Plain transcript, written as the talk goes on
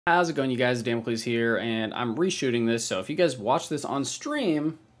How's it going, you guys? Damocles here, and I'm reshooting this, so if you guys watch this on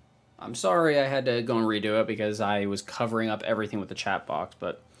stream, I'm sorry I had to go and redo it because I was covering up everything with the chat box,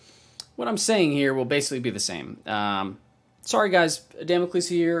 but what I'm saying here will basically be the same. Sorry guys, Damocles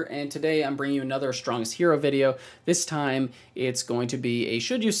here, and today I'm bringing you another Strongest Hero video. This time, it's going to be a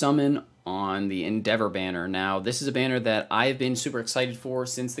Should You Summon on the Endeavour banner. Now, this is a banner that I've been super excited for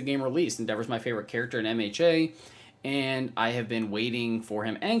since the game released. Endeavor's my favorite character in MHA, and I have been waiting for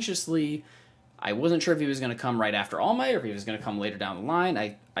him anxiously. I wasn't sure if he was going to come right after All Might or if he was going to come later down the line.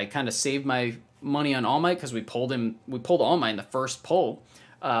 I kind of saved my money on All Might because we pulled All Might in the first pull.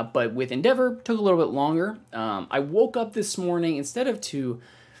 But with Endeavour, took a little bit longer. I woke up this morning, instead of to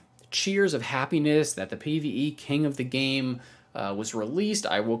cheers of happiness that the PvE king of the game was released,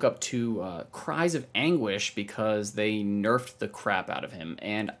 I woke up to cries of anguish because they nerfed the crap out of him.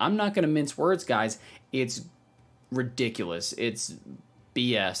 And I'm not going to mince words, guys. It's ridiculous. It's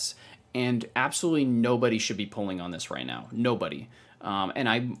BS. And absolutely nobody should be pulling on this right now. Nobody.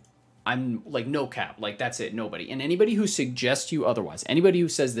 And I'm like, no cap, like that's it, nobody. And anybody who suggests you otherwise, anybody who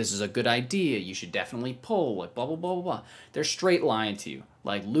says this is a good idea, you should definitely pull, like blah, blah, blah, blah, blah, they're straight lying to you.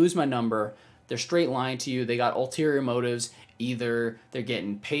 Like, lose my number. They're straight lying to you. They got ulterior motives. Either they're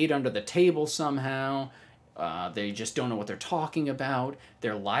getting paid under the table somehow, they just don't know what they're talking about,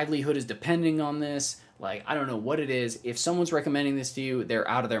 their livelihood is depending on this. Like, I don't know what it is. If someone's recommending this to you, they're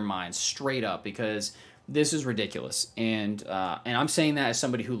out of their minds, straight up, because this is ridiculous. And I'm saying that as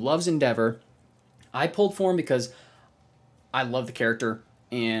somebody who loves Endeavour. I pulled for him because I love the character,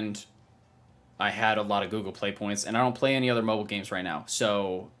 and I had a lot of Google Play points, and I don't play any other mobile games right now.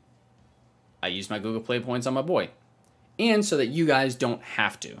 So I used my Google Play points on my boy. And so that you guys don't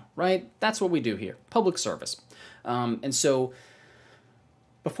have to, right? That's what we do here, public service. And so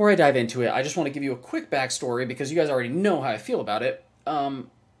before I dive into it, I just want to give you a quick backstory because you guys already know how I feel about it. The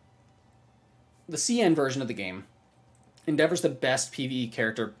CN version of the game, Endeavor's the best PvE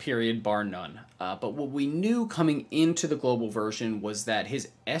character, period, bar none. But what we knew coming into the global version was that his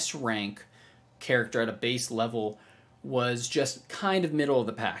S rank character at a base level was just kind of middle of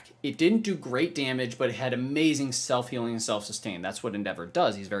the pack. It didn't do great damage, but it had amazing self-healing and self-sustain. That's what Endeavour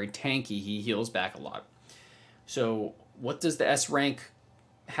does. He's very tanky. He heals back a lot. So what does the S rank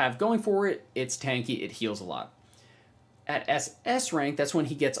have going for it? It's tanky. It heals a lot. At SS rank, that's when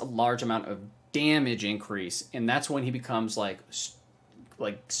he gets a large amount of damage increase, and that's when he becomes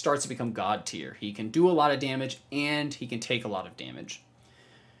starts to become god tier. He can do a lot of damage, and he can take a lot of damage.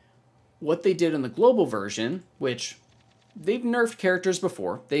 What they did in the global version, which they've nerfed characters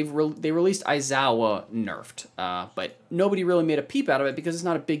before. They released Aizawa nerfed, but nobody really made a peep out of it because it's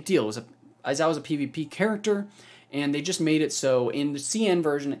not a big deal. Aizawa's a PvP character, and they just made it so in the CN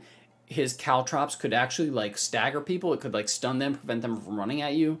version, his caltrops could actually like stagger people. It could like stun them, prevent them from running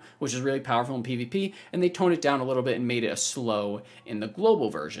at you, which is really powerful in PvP. And they toned it down a little bit and made it a slow in the global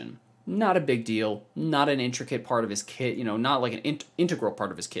version. Not a big deal. Not an intricate part of his kit. You know, not like an integral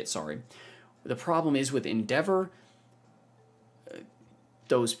part of his kit. Sorry. The problem is with Endeavour,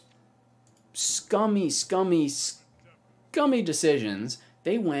 those scummy decisions.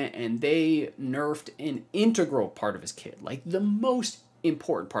 They went and they nerfed an integral part of his kit, like the most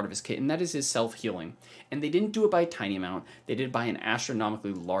important part of his kit, and that is his self-healing. And they didn't do it by a tiny amount. They did it by an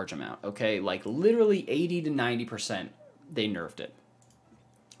astronomically large amount, okay? Like literally 80 to 90%, they nerfed it.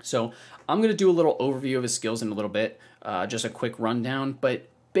 So I'm going to do a little overview of his skills in a little bit, just a quick rundown, but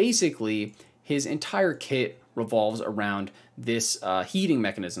basically his entire kit revolves around this heating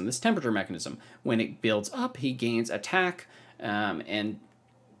mechanism, this temperature mechanism. When it builds up, he gains attack, and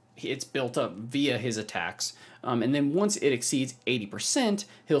it's built up via his attacks. And then once it exceeds 80%,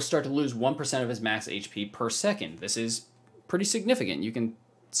 he'll start to lose 1% of his max HP per second. This is pretty significant. You can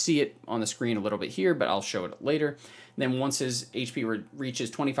see it on the screen a little bit here, but I'll show it later. And then once his HP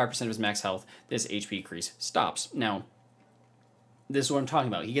reaches 25% of his max health, this HP increase stops. Now, this is what I'm talking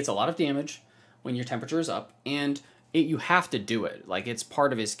about. He gets a lot of damage when your temperature is up, and you have to do it. Like, it's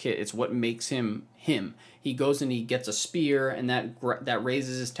part of his kit. It's what makes him him. He goes and he gets a spear, and that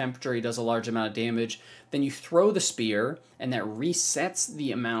raises his temperature. He does a large amount of damage. Then you throw the spear, and that resets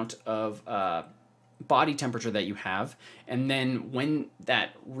the amount of body temperature that you have. And then when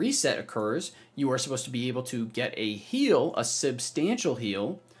that reset occurs, you are supposed to be able to get a heal, a substantial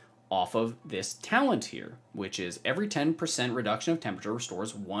heal, off of this talent here, which is every 10% reduction of temperature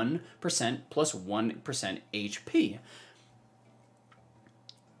restores 1% plus 1% HP.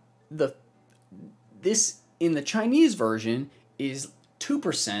 This in the Chinese version is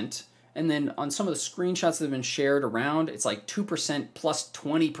 2%, and then on some of the screenshots that have been shared around, it's like 2% plus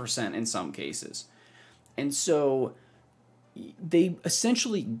 20% in some cases. And so they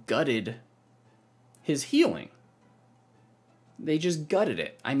essentially gutted his healing. They just gutted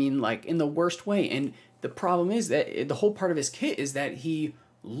it. I mean, like, in the worst way. And the problem is that the whole part of his kit is that he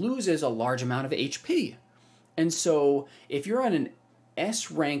loses a large amount of HP. And so if you're at an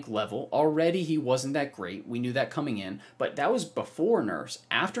S rank level, already he wasn't that great. We knew that coming in, but that was before nerfs.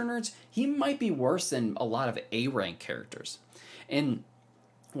 After nerfs, he might be worse than a lot of A rank characters. And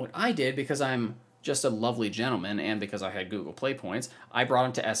what I did, because I'm just a lovely gentleman and because I had Google Play points, I brought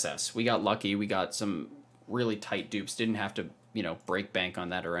him to SS. We got lucky. We got some really tight dupes. Didn't have to, you know, break bank on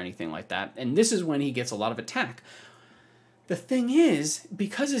that or anything like that. And this is when he gets a lot of attack. The thing is,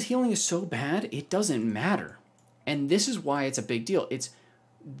 because his healing is so bad, it doesn't matter. And this is why it's a big deal.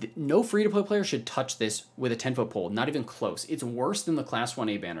 No free-to-play player should touch this with a 10-foot pole. Not even close. It's worse than the Class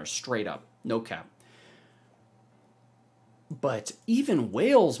 1A banners, straight up. No cap. But even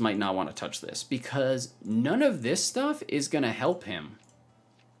whales might not want to touch this because none of this stuff is going to help him.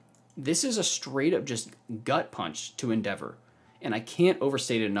 This is a straight-up just gut punch to Endeavour. And I can't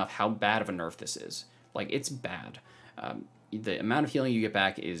overstate it enough how bad of a nerf this is. Like, it's bad. The amount of healing you get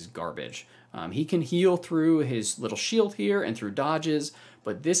back is garbage. He can heal through his little shield here and through dodges,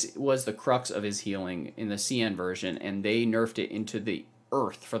 but this was the crux of his healing in the CN version, and they nerfed it into the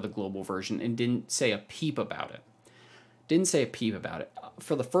earth for the global version and didn't say a peep about it. Didn't say a peep about it.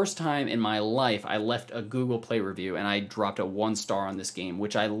 For the first time in my life, I left a Google Play review and I dropped a 1-star on this game,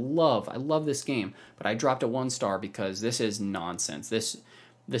 which I love. I love this game, but I dropped a 1-star because this is nonsense. This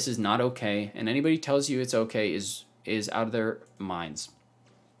is not okay, and anybody tells you it's okay is out of their minds.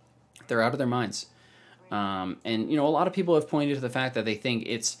 They're out of their minds. And, you know, a lot of people have pointed to the fact that they think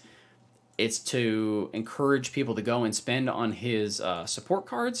it's to encourage people to go and spend on his support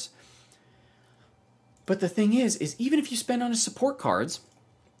cards. But the thing is even if you spend on his support cards,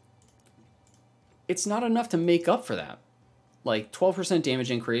 it's not enough to make up for that. Like, 12%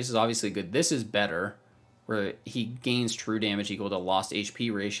 damage increase is obviously good. This is better, where he gains true damage equal to lost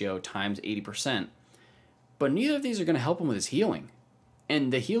HP ratio times 80%. But neither of these are going to help him with his healing.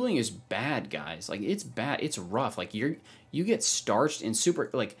 And the healing is bad, guys. Like, it's bad. It's rough. Like, you get starched in super...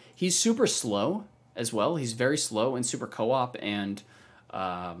 Like, he's super slow as well. He's very slow in super co-op and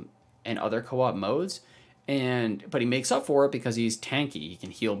other co-op modes. But he makes up for it because he's tanky. He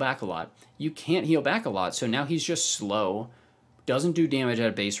can heal back a lot. You can't heal back a lot, so now he's just slow, doesn't do damage at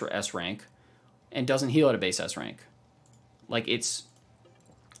a base S rank, and doesn't heal at a base S rank. Like, it's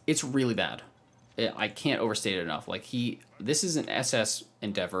really bad. I can't overstate it enough. Like, this is an SS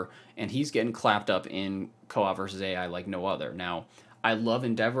Endeavour, and he's getting clapped up in co-op versus AI like no other. Now, I love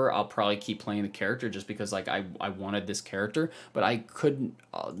Endeavour. I'll probably keep playing the character just because, like, I wanted this character, but I couldn't.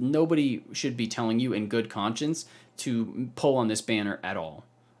 Nobody should be telling you in good conscience to pull on this banner at all.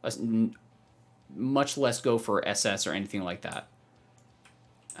 Much less go for SS or anything like that.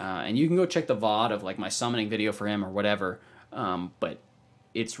 And you can go check the VOD of, like, my summoning video for him or whatever. But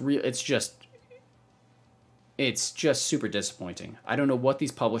it's just super disappointing. I don't know what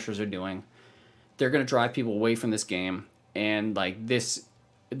these publishers are doing. They're going to drive people away from this game. And, like, it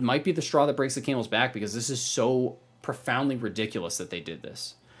might be the straw that breaks the camel's back because this is so profoundly ridiculous that they did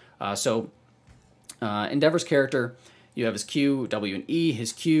this. Endeavor's character, you have his Q, W, and E.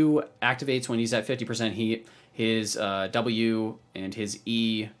 His Q activates when he's at 50% heat. His W and his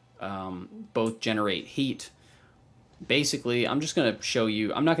E both generate heat. Basically, I'm just going to show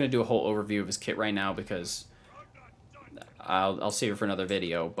you... I'm not going to do a whole overview of his kit right now because... I'll save it for another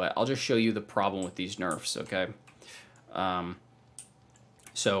video, but I'll just show you the problem with these nerfs, okay?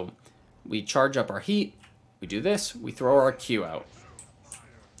 So we charge up our heat, we do this, we throw our Q out.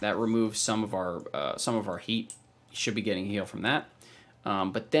 That removes some of our heat. You should be getting heal from that.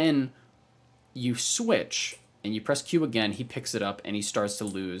 But then you switch and you press Q again, he picks it up and he starts to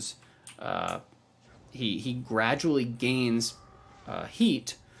lose. He gradually gains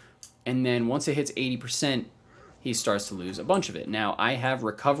heat, and then once it hits 80%, he starts to lose a bunch of it. Now, I have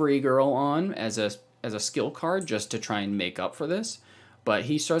Recovery Girl on as a skill card just to try and make up for this, but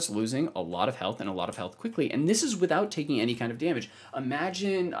he starts losing a lot of health and a lot of health quickly, and this is without taking any kind of damage.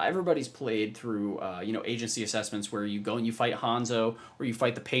 Imagine everybody's played through agency assessments where you go and you fight Hanzo or you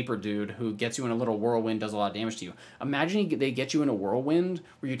fight the paper dude who gets you in a little whirlwind, does a lot of damage to you. Imagine they get you in a whirlwind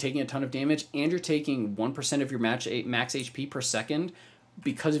where you're taking a ton of damage and you're taking 1% of your max HP per second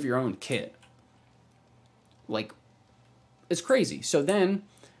because of your own kit. Like, it's crazy. So then,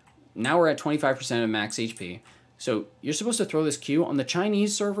 now we're at 25% of max HP. So you're supposed to throw this Q. On the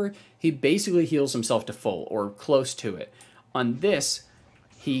Chinese server, he basically heals himself to full, or close to it. On this,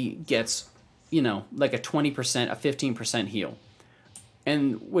 he gets, like a 20%, a 15% heal.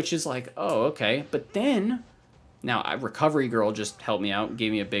 And, which is like, oh, okay. But then, Now, Recovery Girl just helped me out,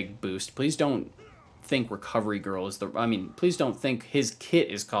 gave me a big boost. Please don't think Recovery Girl is the... I mean, please don't think his kit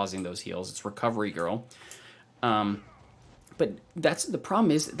is causing those heals. It's Recovery Girl. But that's the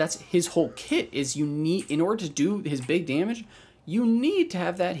problem is that's his whole kit is you need... In order to do his big damage, you need to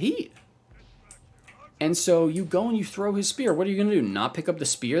have that heat. And so you go and you throw his spear. What are you going to do? Not pick up the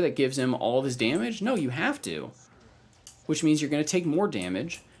spear that gives him all of his damage? No, you have to. Which means you're going to take more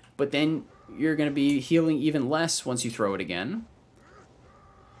damage, but then you're going to be healing even less once you throw it again.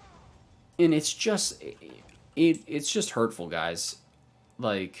 And it's just... It's just hurtful, guys.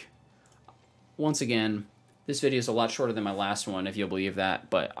 Like, once again, this video is a lot shorter than my last one, if you'll believe that.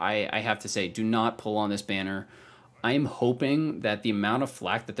 But I have to say, do not pull on this banner. I am hoping that the amount of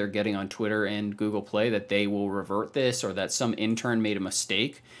flack that they're getting on Twitter and Google Play, that they will revert this, or that some intern made a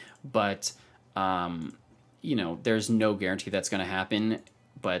mistake. But, you know, there's no guarantee that's going to happen.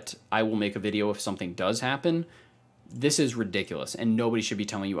 But I will make a video if something does happen. This is ridiculous, and nobody should be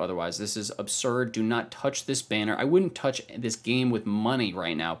telling you otherwise. This is absurd. Do not touch this banner. I wouldn't touch this game with money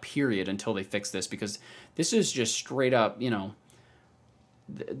right now, period, until they fix this, because this is just straight up, you know,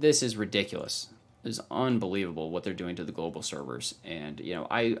 this is ridiculous. It's unbelievable what they're doing to the global servers. And, you know,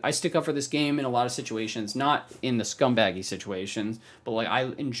 I stick up for this game in a lot of situations, not in the scumbaggy situations, but, like, I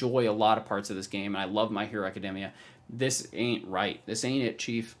enjoy a lot of parts of this game, and I love My Hero Academia. This ain't right. This ain't it,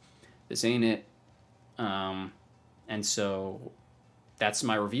 Chief. This ain't it. And so that's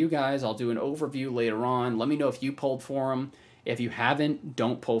my review, guys. I'll do an overview later on. Let me know if you pulled for him. If you haven't,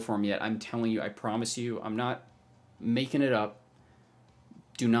 don't pull for him yet. I'm telling you, I promise you, I'm not making it up.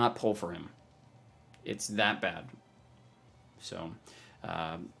 Do not pull for him. It's that bad. So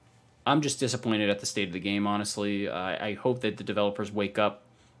I'm just disappointed at the state of the game, honestly. I hope that the developers wake up.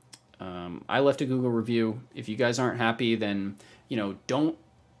 I left a Google review. If you guys aren't happy, then, you know, don't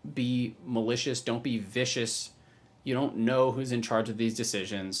be malicious. Don't be vicious. You don't know who's in charge of these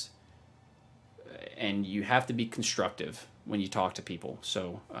decisions, and you have to be constructive when you talk to people.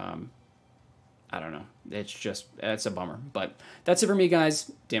 So, I don't know. It's a bummer. But that's it for me,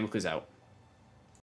 guys. Damocles out.